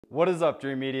What is up,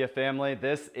 Dreamedia family?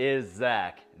 This is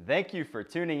Zach. Thank you for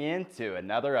tuning in to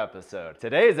another episode.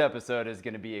 Today's episode is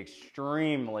going to be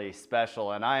extremely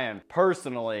special, and I am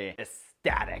personally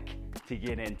ecstatic to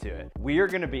get into it. We are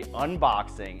going to be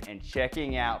unboxing and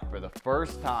checking out for the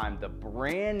first time the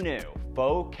brand new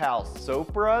Focal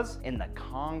Sopras in the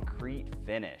concrete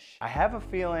finish. I have a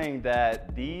feeling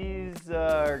that these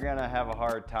are going to have a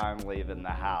hard time leaving the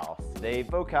house.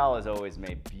 Focal has always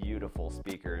made beautiful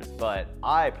speakers, but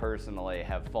I personally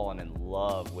have fallen in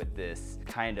love with this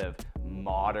kind of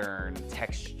modern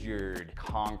textured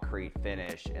concrete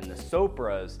finish, and the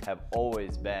Sopras have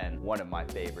always been one of my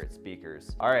favorite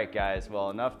speakers. All right guys, well,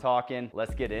 enough talking,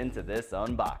 let's get into this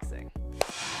unboxing.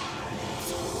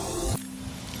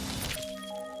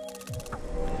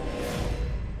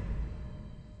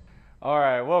 All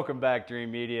right, welcome back,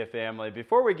 Dreamedia family.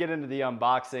 Before we get into the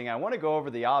unboxing, I want to go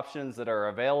over the options that are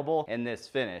available in this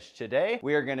finish. Today,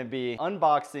 we are going to be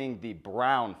unboxing the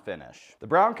brown finish. The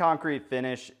brown concrete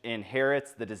finish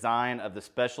inherits the design of the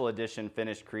special edition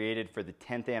finish created for the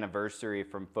 10th anniversary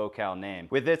from Focal name.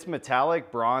 With its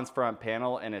metallic bronze front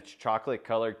panel and its chocolate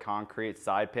colored concrete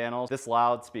side panels, this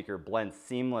loudspeaker blends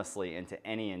seamlessly into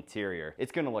any interior.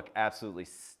 It's going to look absolutely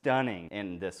stunning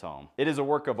in this home. It is a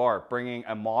work of art, bringing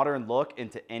a modern look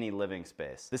into any living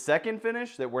space. The second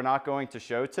finish that we're not going to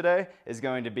show today is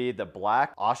going to be the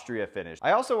black Ostrea finish.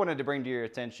 I also wanted to bring to your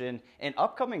attention, in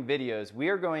upcoming videos, we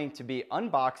are going to be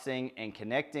unboxing and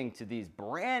connecting to these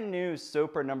brand new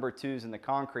Sopra No. 2s in the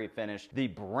concrete finish, the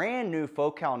brand new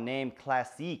Focal name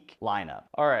Classique lineup.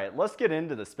 All right, let's get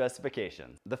into the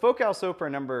specifications. The Focal Sopra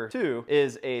No. 2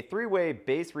 is a 3-way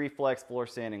bass reflex floor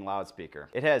standing loudspeaker.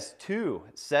 It has two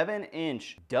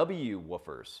 7-inch W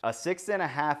woofers, a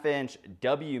 6.5-inch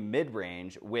W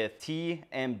mid-range with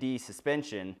TMD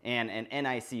suspension and an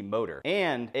NIC motor,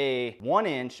 and a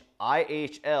 1-inch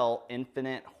IHL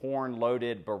infinite horn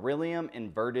loaded beryllium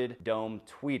inverted dome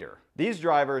tweeter. These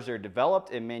drivers are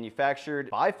developed and manufactured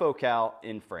by Focal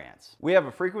in France. We have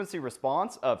a frequency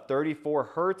response of 34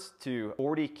 Hertz to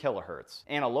 40 kilohertz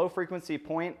and a low frequency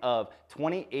point of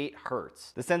 28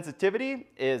 Hertz. The sensitivity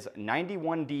is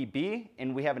 91 dB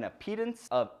and we have an impedance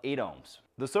of 8 ohms.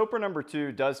 The Sopra No.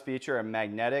 2 does feature a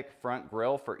magnetic front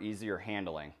grille for easier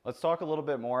handling. Let's talk a little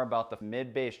bit more about the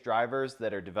mid-bass drivers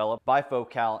that are developed by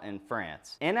Focal in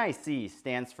France. NIC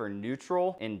stands for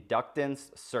Neutral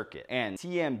Inductance Circuit, and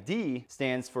TMD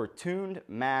stands for Tuned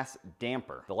Mass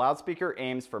Damper. The loudspeaker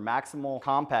aims for maximal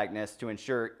compactness to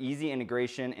ensure easy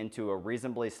integration into a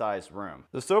reasonably sized room.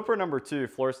 The Sopra No. 2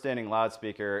 floor-standing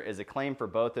loudspeaker is acclaimed for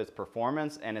both its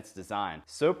performance and its design.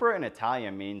 Sopra in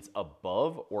Italian means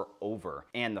above or over,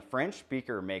 and the French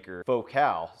speaker maker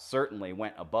Focal certainly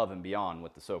went above and beyond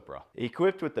with the Sopra.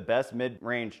 Equipped with the best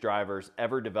mid-range drivers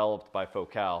ever developed by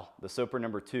Focal, the Sopra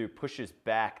No. 2 pushes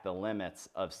back the limits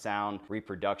of sound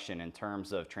reproduction in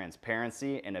terms of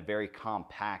transparency and a very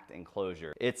compact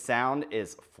enclosure. Its sound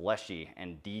is fleshy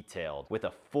and detailed, with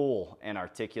a full and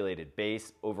articulated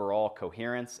bass, overall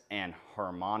coherence, and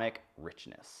harmonic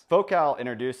richness. Focal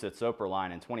introduced its Sopra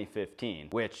line in 2015,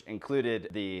 which included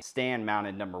the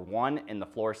stand-mounted No. 1 and the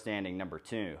floor-standing No.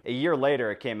 2. A year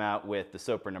later, it came out with the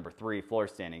Sopra No. 3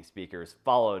 floor-standing speakers,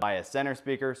 followed by a center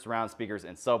speaker, surround speakers,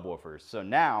 and subwoofers. So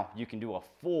now you can do a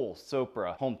full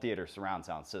Sopra home theater surround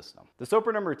sound system. The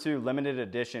Sopra No. 2 limited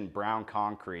edition brown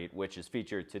concrete, which is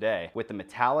featured today, with the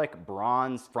metallic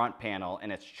bronze front panel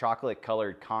and its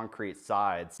chocolate-colored concrete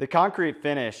sides. The concrete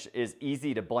finish is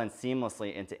easy to blend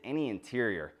seamlessly into any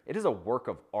interior. It is a work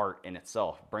of art in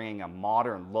itself, bringing a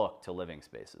modern look to living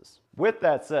spaces. With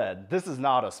that said, this is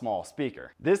not a small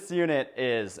speaker. This unit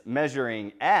is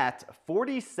measuring at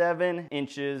 47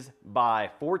 inches by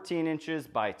 14 inches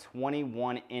by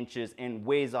 21 inches and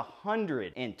weighs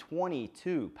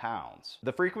 122 pounds.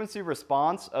 The frequency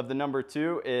response of the No.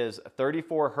 2 is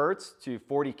 34 Hertz to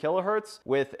 40 kilohertz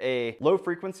with a low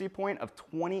frequency point of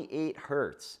 28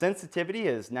 Hertz. Sensitivity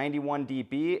is 91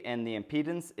 dB and the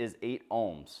impedance is 8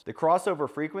 ohms. The crossover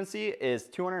frequency is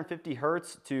 250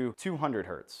 Hertz to 200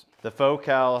 Hertz. The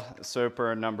Focal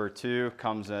Sopra No. 2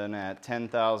 comes in at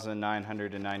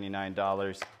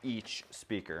 $10,999 each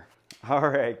speaker. All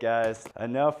right, guys,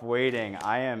 enough waiting.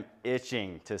 I am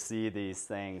itching to see these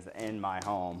things in my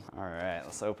home. All right,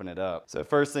 let's open it up. So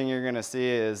first thing you're gonna see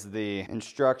is the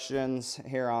instructions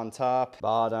here on top,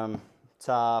 bottom,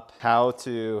 top, how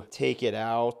to take it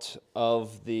out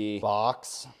of the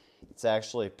box. It's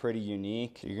actually pretty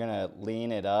unique. You're gonna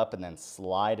lean it up and then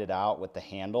slide it out with the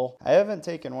handle. I haven't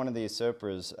taken one of these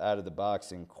Sopras out of the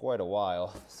box in quite a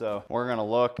while. So we're gonna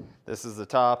look, this is the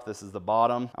top, this is the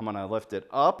bottom. I'm gonna lift it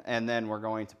up and then we're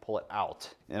going to pull it out.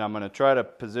 And I'm gonna try to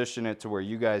position it to where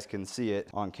you guys can see it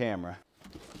on camera.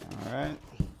 All right.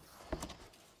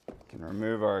 Can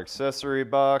remove our accessory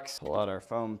box, pull out our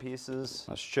foam pieces.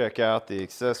 Let's check out the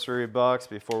accessory box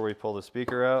before we pull the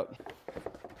speaker out.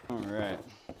 All right.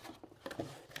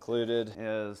 Included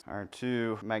is our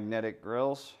 2 magnetic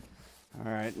grills.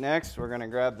 All right, next we're gonna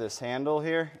grab this handle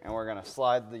here and we're gonna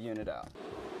slide the unit out.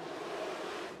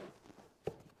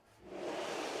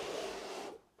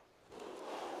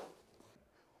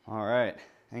 All right.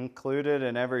 Included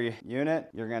in every unit,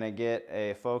 you're gonna get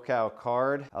a Focal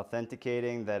card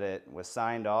authenticating that it was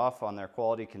signed off on their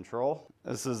quality control.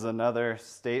 This is another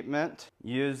statement.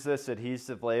 Use this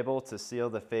adhesive label to seal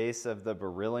the face of the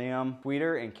beryllium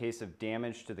tweeter in case of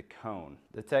damage to the cone.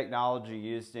 The technology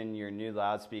used in your new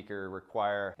loudspeaker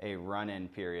require a run-in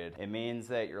period. It means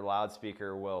that your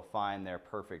loudspeaker will find their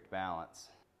perfect balance.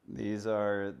 These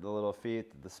are the little feet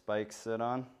that the spikes sit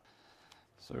on.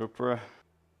 Sopra.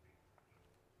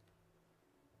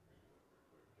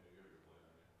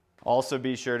 Also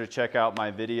be sure to check out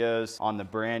my videos on the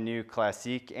brand new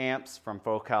Classique amps from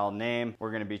Focal name.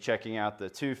 We're gonna be checking out the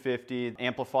 250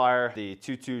 amplifier, the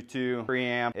 222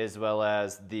 preamp, as well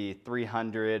as the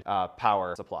 300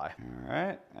 power supply. All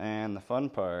right, and the fun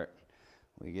part,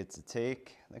 we get to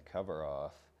take the cover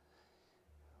off.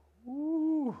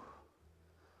 Woo,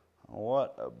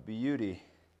 what a beauty.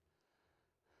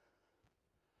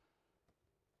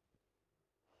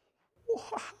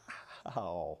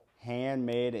 Wow.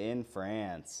 Handmade in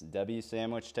France, W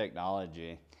Sandwich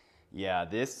technology. Yeah,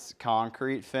 this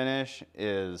concrete finish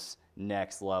is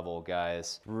next level,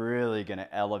 guys. Really gonna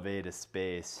elevate a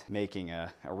space, making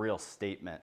a real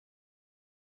statement.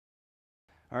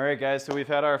 All right, guys, so we've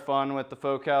had our fun with the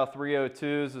Focal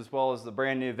 302s as well as the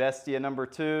brand new Vestia number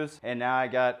 2s. And now I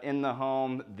got in the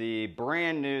home the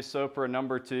brand new Sopra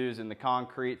number 2s in the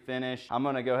concrete finish. I'm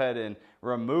gonna go ahead and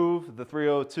remove the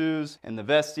 302s and the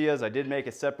Vestias. I did make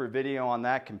a separate video on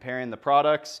that comparing the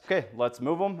products. Okay, let's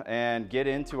move them and get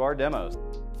into our demos.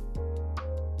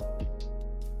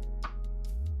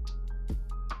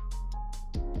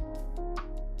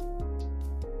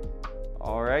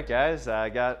 All right, guys, I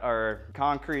got our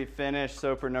concrete finish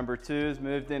Sopra number 2s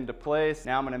moved into place.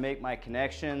 Now I'm gonna make my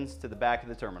connections to the back of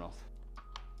the terminals.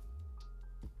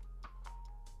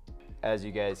 As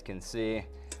you guys can see,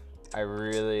 I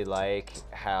really like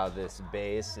how this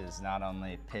base is not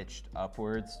only pitched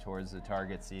upwards towards the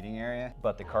target seating area,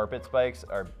 but the carpet spikes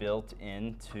are built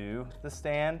into the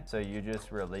stand. So you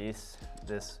just release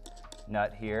this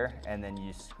nut here and then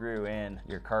you screw in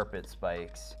your carpet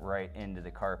spikes right into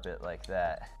the carpet like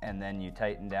that. And then you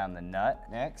tighten down the nut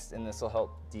next, and this will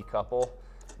help decouple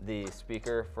the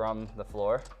speaker from the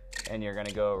floor. And you're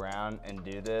gonna go around and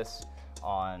do this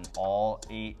on all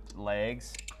 8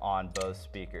 legs on both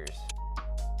speakers.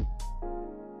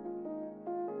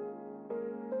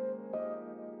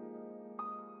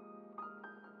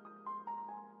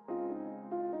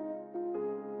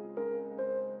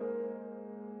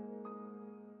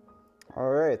 All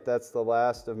right, that's the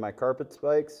last of my carpet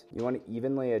spikes. You want to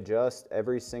evenly adjust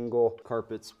every single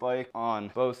carpet spike on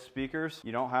both speakers.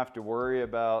 You don't have to worry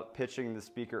about pitching the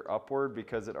speaker upward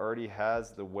because it already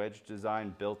has the wedge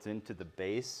design built into the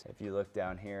base. If you look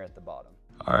down here at the bottom.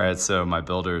 All right, so my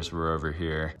builders were over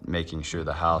here making sure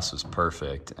the house was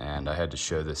perfect, and I had to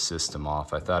show this system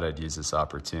off. I thought I'd use this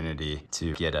opportunity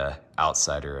to get an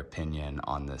outsider opinion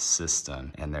on this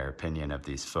system and their opinion of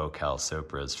these Focal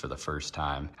Sopras for the first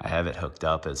time. I have it hooked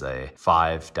up as a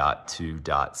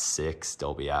 5.2.6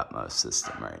 Dolby Atmos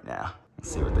system right now.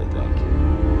 Let's see what they think.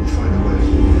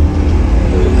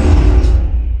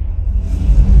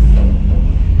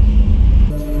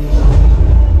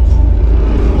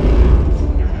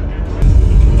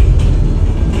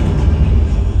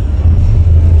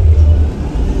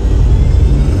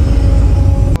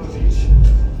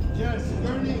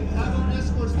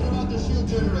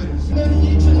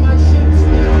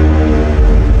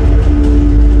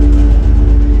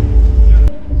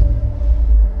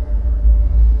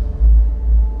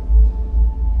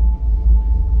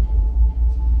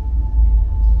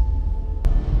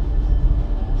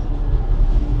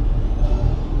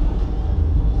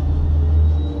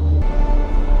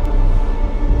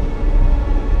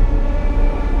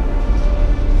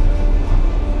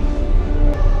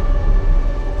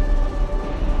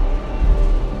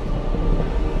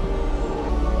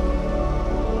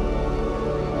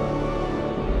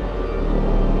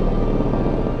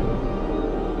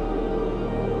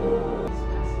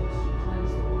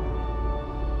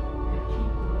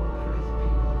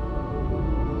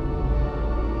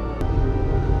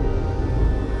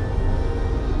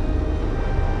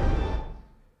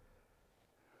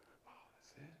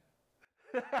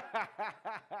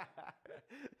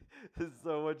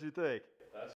 So what'd you think?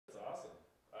 That's just awesome.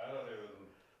 I don't even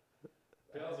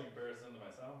pales in comparison to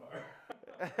my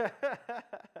soundbar.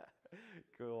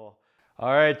 Cool.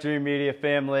 All right, Dream Media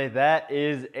family, that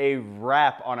is a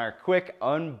wrap on our quick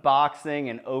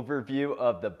unboxing and overview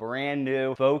of the brand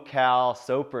new Focal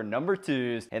Sopra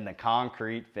 #2s in the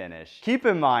concrete finish. Keep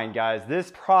in mind, guys,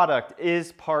 this product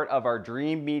is part of our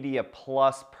Dreamedia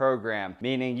Plus program,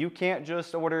 meaning you can't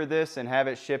just order this and have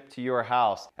it shipped to your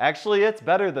house. Actually, it's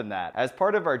better than that. As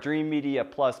part of our Dreamedia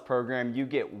Plus program, you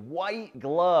get white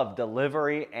glove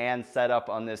delivery and setup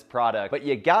on this product. But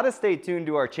you gotta stay tuned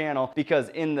to our channel because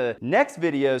in the next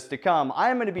videos to come,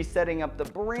 I'm going to be setting up the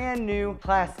brand new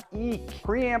classique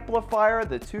preamplifier,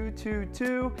 the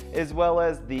 222, as well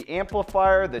as the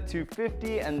amplifier, the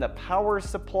 250, and the power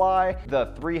supply,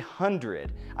 the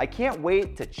 300. I can't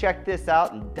wait to check this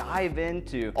out and dive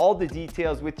into all the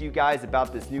details with you guys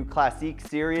about this new classique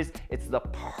series. It's the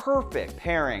perfect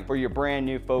pairing for your brand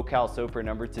new Focal Sopra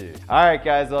 #2. All right,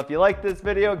 guys, well, if you like this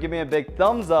video, give me a big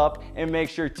thumbs up and make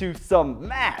sure to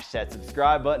smash that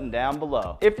subscribe button down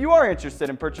below. If you are interested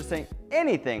in purchasing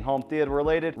anything home theater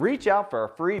related, reach out for a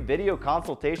free video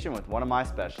consultation with one of my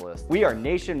specialists. We are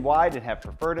nationwide and have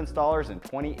preferred installers in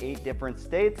 28 different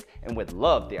states and would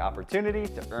love the opportunity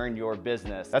to earn your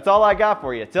business. That's all I got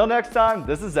for you. Till next time,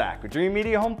 this is Zach with Dream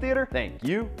Media Home Theater. Thank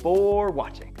you for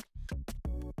watching.